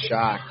much of a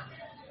shock.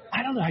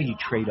 I don't know how you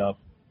trade up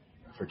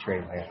for Trey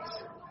Lance.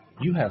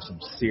 You have some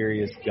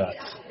serious guts.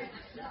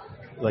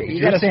 Like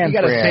you got a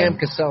Sam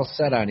Cassell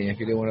set on you if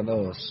you do one of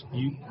those.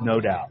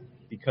 No doubt,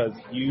 because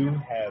you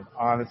have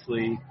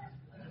honestly,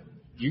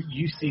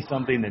 you see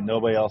something that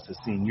nobody else has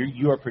seen.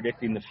 You are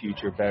predicting the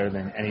future better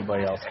than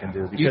anybody else can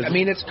do. Because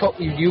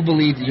you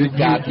believe you've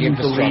got the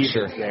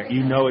infrastructure there.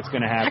 You know it's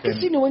going to happen. I can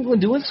see New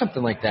England doing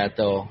something like that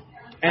though.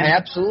 And I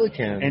absolutely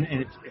can.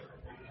 And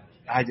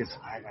I just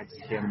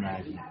can't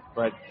imagine.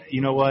 But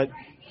you know what?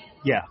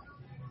 Yeah,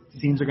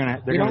 teams are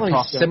they're gonna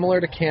talk.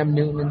 Similar to Cam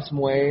Newton in some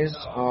ways.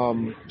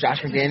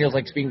 Josh McDaniels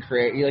likes being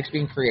creative. He likes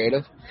being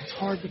creative. It's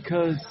hard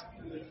because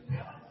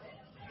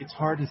it's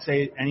hard to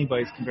say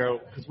anybody's comparable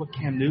because what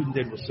Cam Newton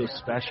did was so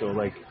special.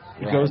 Like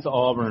he goes to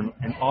Auburn,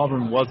 and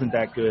Auburn wasn't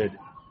that good.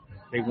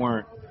 They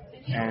weren't,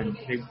 and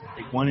they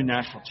won a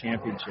national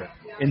championship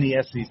in the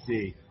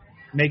SEC.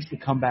 Makes the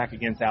comeback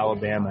against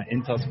Alabama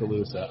in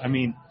Tuscaloosa. I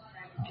mean,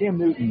 Cam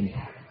Newton,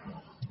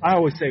 I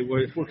always say,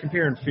 if we're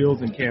comparing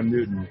Fields and Cam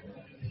Newton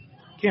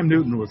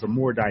was a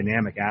more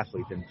dynamic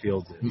athlete than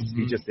Fields is.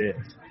 Mm-hmm. He just is.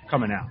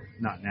 Coming out,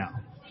 not now.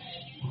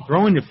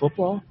 Throwing the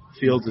football,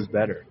 Fields is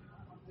better.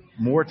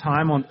 more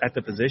time at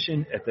the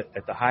position at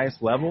the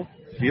highest level,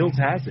 Fields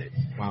has it.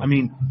 Wow. I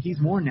mean, he's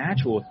more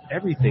natural with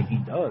everything he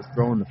does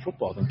throwing the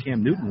football than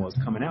Cam Newton was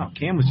coming out.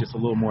 Cam was just a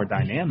little more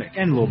dynamic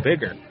and a little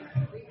bigger.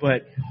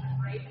 But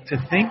to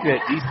think that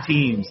these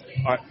teams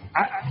are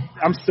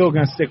I'm still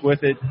going to stick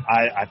with it.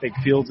 I think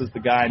Fields is the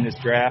guy in this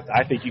draft.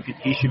 I think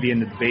he should be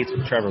in the debates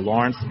with Trevor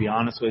Lawrence, to be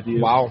honest with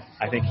you. Wow.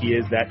 I think he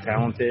is that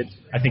talented.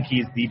 I think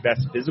he's the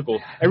best physical.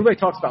 Everybody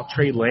talks about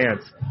Trey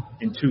Lance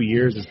in 2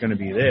 years is going to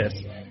be this.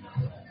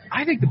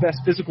 I think the best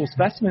physical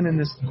specimen in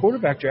this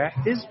quarterback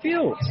draft is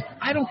Fields.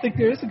 I don't think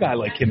there is a guy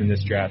like him in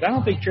this draft. I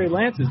don't think Trey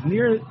Lance is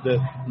near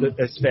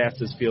as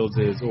fast as Fields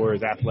is or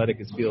as athletic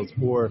as Fields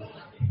or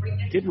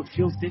did what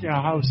Fields did at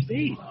Ohio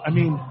State. I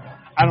mean,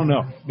 I don't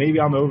know. Maybe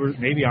I'm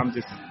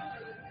just,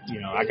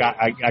 I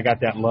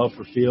got that love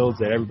for Fields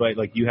that everybody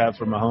like you have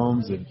for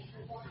Mahomes. And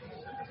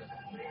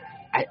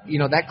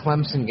that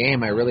Clemson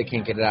game, I really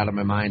can't get it out of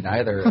my mind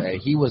either.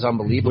 He was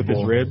unbelievable. with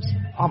his ribs.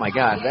 Oh, my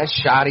God. That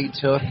shot he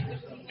took.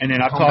 And then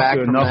I've talked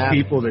to enough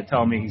people that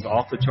tell me he's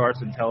off the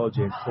charts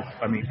intelligent.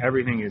 I mean,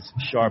 everything is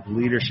sharp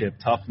leadership,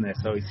 toughness.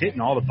 So he's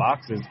hitting all the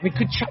boxes. I mean,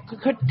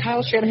 could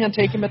Kyle Shanahan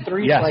take him at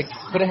 3? Yes. Like,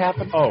 could it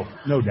happen? Oh,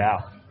 no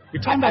doubt.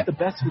 You're talking about the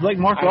best, like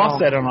Mark Ross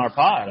said on our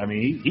pod. I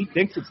mean, he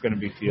thinks it's going to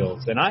be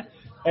Fields. And I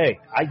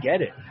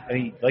get it. I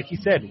mean, like he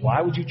said,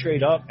 why would you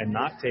trade up and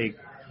not take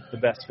the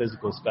best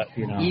physical stuff,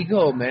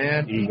 Ego,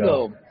 man.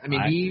 Ego. I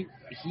mean,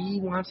 he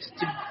wants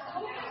to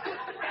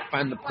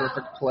find the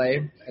perfect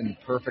play and the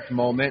perfect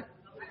moment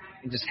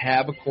and just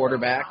have a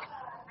quarterback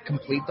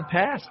complete the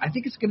pass. I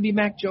think it's going to be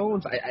Mac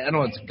Jones. I don't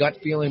know, it's gut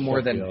feeling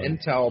more than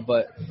intel,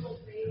 but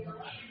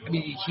I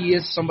mean, he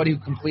is somebody who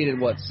completed,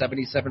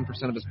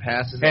 77% of his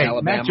passes in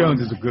Alabama. Mac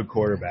Jones is a good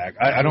quarterback.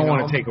 I don't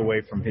want to take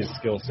away from his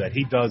skill set.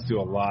 He does do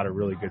a lot of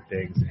really good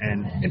things.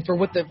 And for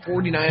what the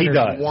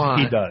 49ers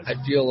want, he does. I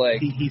feel like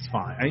he's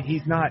fine. I mean,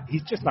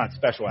 he's just not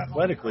special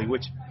athletically,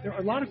 which there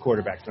are a lot of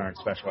quarterbacks that aren't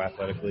special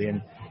athletically.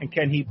 And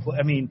can he play?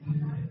 I mean,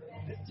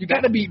 you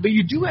got to be, but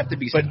you do have to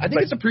be. I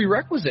think it's a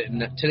prerequisite in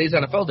today's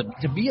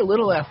NFL to be a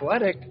little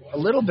athletic, a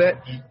little bit.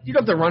 You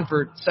don't have to run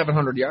for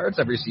 700 yards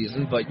every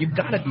season, but you've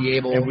got to be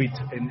able.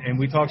 And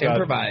we talked to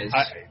improvise.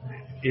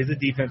 Is a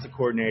defensive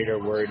coordinator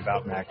worried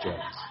about Mac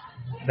Jones?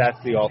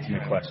 That's the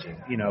ultimate question.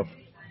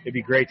 It'd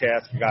be great to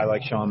ask a guy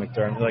like Sean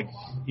McDermott, like,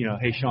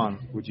 hey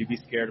Sean, would you be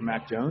scared of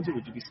Mac Jones or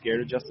would you be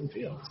scared of Justin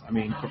Fields? I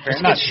mean,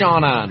 let's get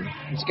Sean on.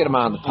 Let's get him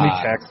on the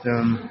pod. Let me text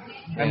him.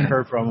 I haven't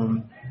heard from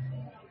him.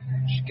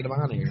 Just get him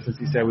on here. Since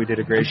he said we did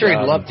a great job. I'm sure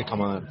job. he'd love to come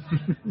on.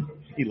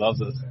 He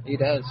loves us. He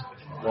does.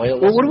 Well,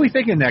 what are we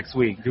thinking next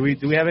week? Do we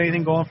have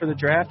anything going for the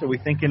draft? Are we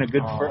thinking a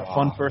good,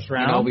 fun first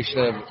round? We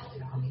should have.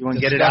 You want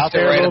to get it out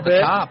there a little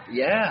bit? Top.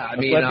 Yeah,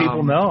 let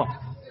people know.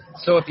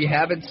 So if you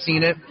haven't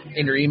seen it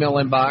in your email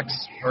inbox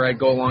or at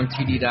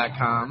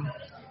golongtd.com,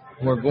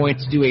 we're going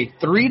to do a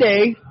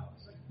 3-day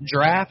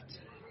draft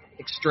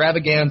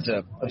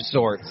extravaganza of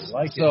sorts.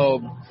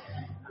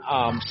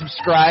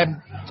 Subscribe.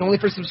 It's only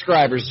for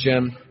subscribers,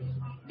 Jim.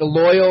 The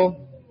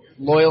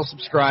loyal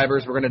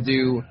subscribers, we're going to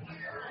do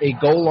a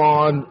Go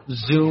Long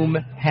Zoom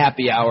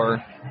happy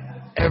hour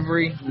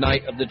every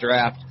night of the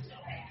draft.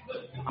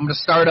 I'm going to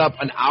start up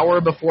an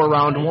hour before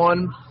round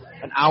 1,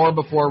 an hour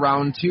before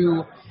round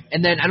 2,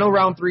 and then I know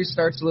round 3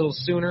 starts a little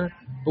sooner,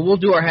 but we'll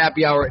do our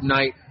happy hour at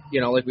night,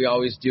 like we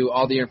always do.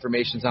 All the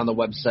information's on the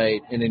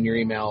website and in your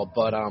email,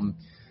 but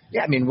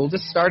yeah, I mean, we'll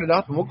just start it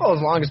up, and we'll go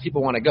as long as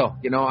people want to go.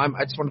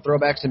 I just want to throw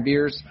back some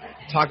beers,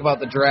 talk about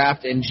the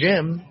draft, and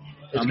Jim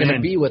is going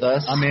to be with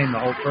us. I'm in. The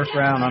whole first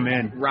round, I'm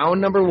in. Round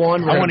number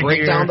 1, we're going to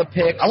break down the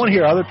picks. I want to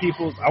hear other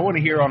people's. I want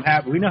to hear on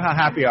happy. We know how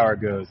happy hour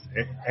goes.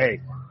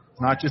 Hey,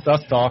 it's not just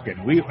us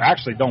talking. We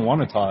actually don't want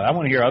to talk. I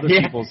want to hear other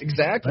people's.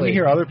 Exactly. Let me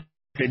hear other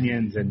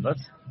opinions, and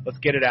let's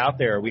get it out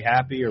there. Are we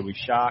happy? Are we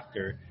shocked?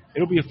 Or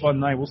it'll be a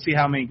fun night. We'll see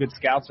how many good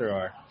scouts there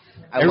are.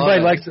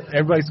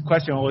 Everybody's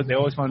question. They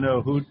always want to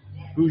know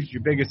who's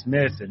your biggest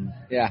miss, and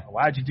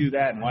why'd you do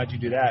that, and why'd you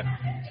do that?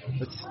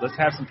 Let's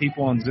have some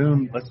people on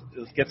Zoom. Let's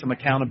get some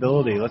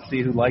accountability. Let's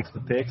see who likes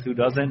the picks, who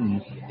doesn't,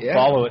 and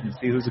follow it and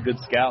see who's a good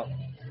scout.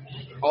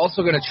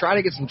 Also going to try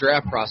to get some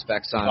draft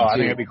prospects on. I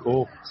think that'd be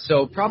cool.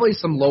 So probably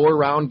some lower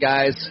round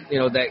guys,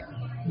 that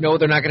know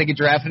they're not going to get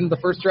drafted in the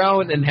first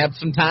round and have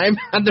some time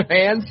on their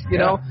hands.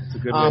 It's a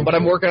good but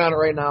I'm working on it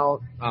right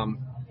now.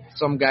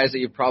 Some guys that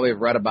you probably have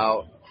read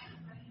about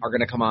are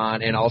going to come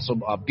on, and also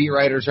beat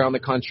writers around the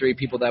country,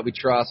 people that we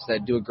trust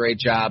that do a great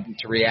job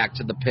to react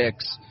to the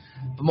picks.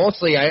 But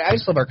mostly, I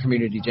just love our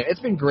community, Jim. It's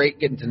been great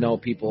getting to know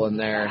people in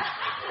there.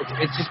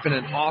 It's just been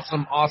an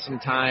awesome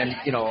time.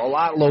 A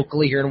lot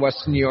locally here in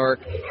Western New York,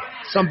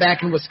 some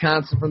back in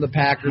Wisconsin from the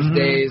Packers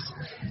days.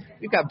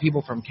 We've got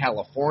people from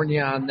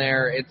California on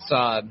there.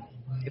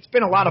 It's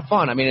been a lot of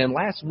fun. I mean, and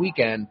last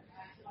weekend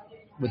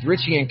with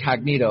Richie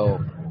Incognito,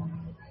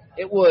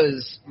 it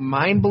was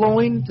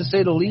mind-blowing, to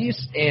say the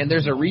least, and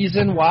there's a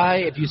reason why,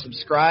 if you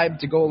subscribe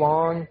to Go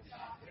Long,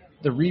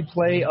 the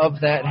replay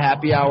of that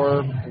happy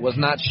hour was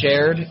not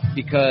shared,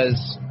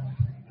 because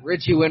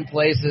Richie went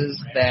places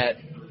that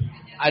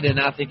I did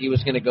not think he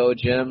was going to go,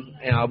 Jim.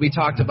 We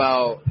talked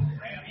about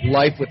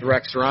Life with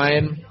Rex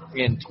Ryan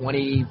in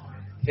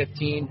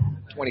 2015,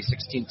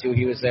 2016 too.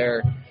 He was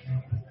there.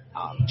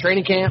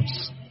 Training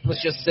camps,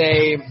 let's just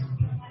say,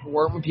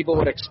 weren't what people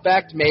would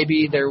expect.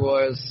 Maybe there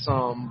was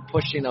some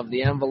pushing of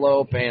the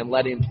envelope and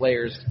letting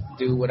players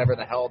do whatever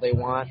the hell they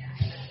want.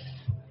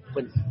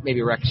 But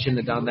maybe Rex shouldn't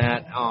have done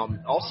that.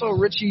 Also,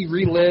 Richie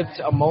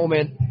relived a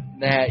moment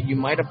that you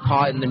might have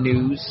caught in the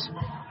news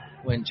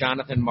when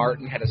Jonathan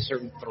Martin had a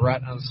certain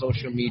threat on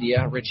social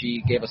media.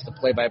 Richie gave us the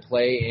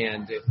play-by-play,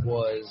 and it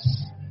was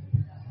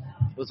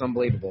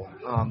unbelievable.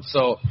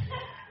 So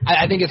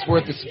I think it's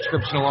worth the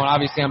subscription alone.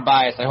 Obviously, I'm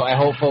biased. I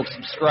hope folks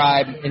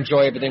subscribe,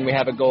 enjoy everything we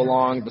have at Go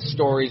Long, the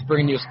stories,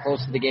 bringing you as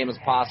close to the game as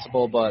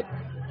possible, but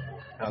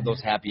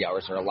those happy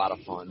hours are a lot of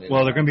fun.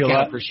 Well, they're going to be a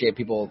lot. I appreciate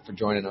people for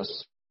joining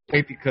us.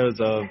 Because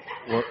of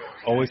we're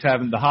always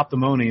having the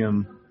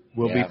Hoptimonium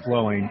will be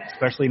flowing,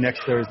 especially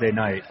next Thursday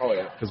night. Oh,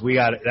 yeah. Because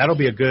that'll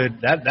be a good,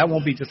 that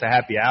won't be just a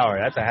happy hour.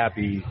 That's a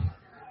happy.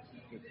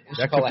 We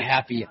should call it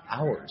happy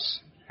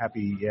hours.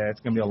 Happy, yeah, it's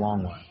going to be a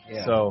long one.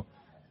 Yeah. So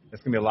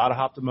it's going to be a lot of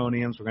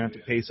Hoptimoniums. We're going to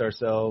have to pace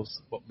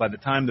ourselves. By the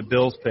time the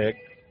Bills pick,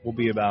 we'll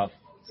be about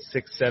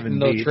 6-7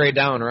 and they'll deep. trade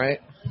down, right?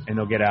 And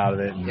they'll get out of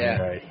it. And,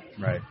 yeah.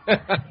 Right.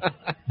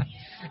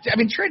 I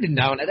mean, trading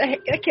down,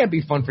 that can't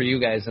be fun for you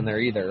guys in there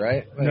either,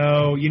 right?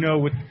 No,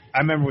 I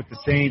remember with the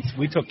Saints,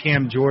 we took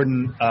Cam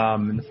Jordan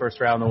in the first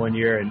round the one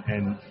year,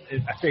 and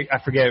I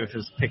forget if it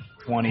was pick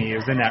 20. It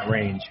was in that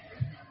range.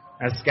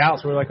 As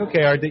scouts, we were like,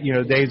 okay,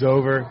 day's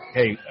over.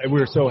 Hey, we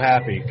were so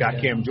happy.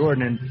 Got Cam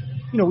Jordan,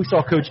 and, we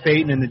saw Coach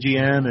Payton and the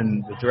GM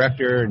and the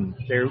director, and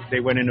they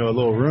went into a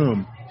little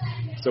room.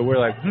 So we're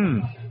like,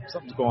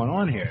 something's going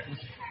on here.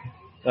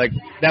 Like,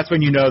 that's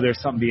when there's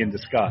something being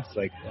discussed.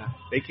 Like,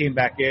 they came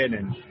back in,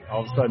 and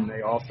all of a sudden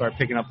they all start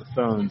picking up the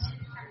phones,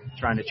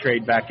 trying to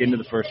trade back into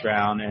the first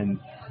round, and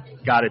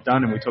got it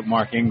done, and we took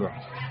Mark Ingram.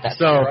 That's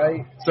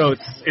right. So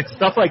it's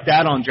stuff like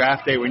that on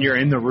draft day when you're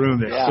in the room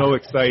that's so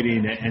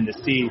exciting, and to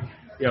see,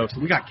 so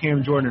we got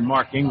Cam Jordan and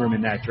Mark Ingram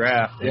in that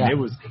draft, and it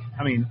was,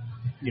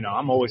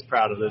 I'm always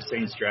proud of those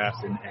Saints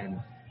drafts, and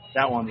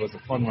that one was a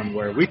fun one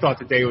where we thought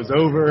the day was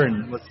over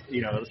and let's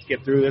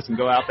get through this and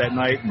go out that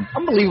night. And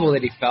unbelievable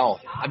that he fell.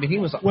 I mean, he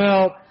was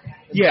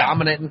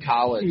dominant in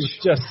college. He was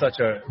just such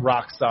a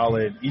rock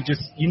solid.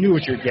 You knew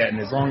what you're getting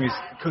as long as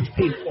Coach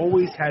Payton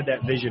always had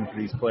that vision for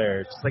these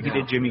players, just like he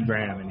did Jimmy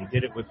Graham and he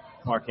did it with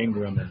Mark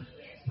Ingram. And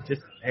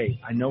just, hey,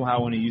 I know how I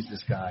want to use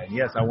this guy. And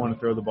yes, I want to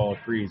throw the ball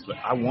at Freeze, but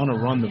I want to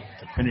run to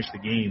finish the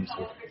games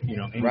with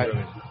Ingram. Right.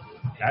 And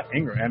that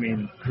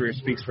Ingram, career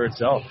speaks for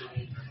itself.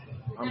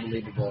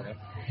 Unbelievable.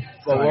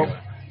 Well,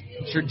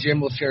 I'm sure Jim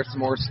will share some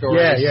more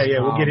stories. Yeah.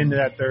 We'll get into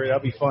that third.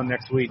 That'll be fun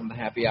next week. On the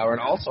happy hour.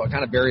 And also, I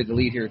kind of buried the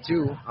lead here,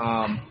 too.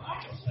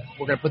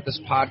 We're going to put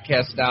this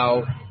podcast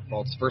out.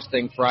 Well, it's first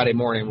thing Friday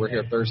morning. We're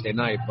here Thursday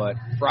night. But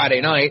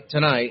Friday night,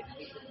 tonight,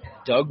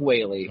 Doug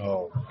Whaley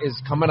is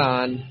coming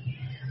on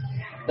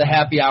the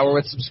happy hour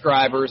with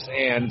subscribers.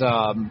 And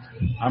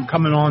I'm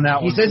coming on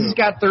that one. He says he's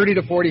got 30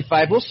 to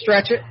 45. We'll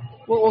stretch it.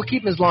 We'll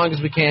keep him as long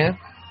as we can,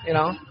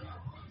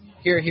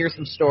 Hear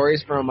some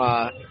stories from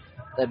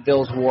that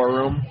Bills War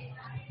Room.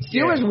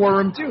 Steelers War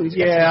Room, too.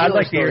 I'd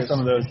like to hear some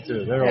of those,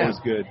 too. They're always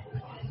good.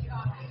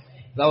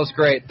 That was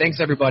great. Thanks,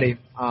 everybody.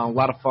 A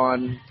lot of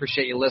fun.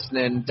 Appreciate you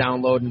listening,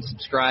 downloading,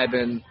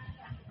 subscribing,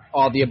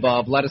 all the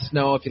above. Let us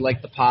know if you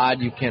like the pod.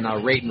 You can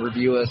rate and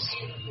review us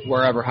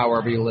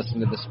however you listen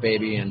to this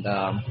baby. And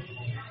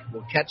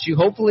we'll catch you,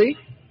 hopefully,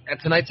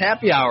 at tonight's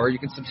happy hour. You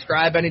can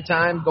subscribe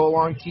anytime.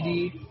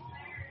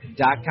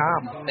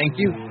 GoLongTD.com. Thank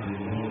you.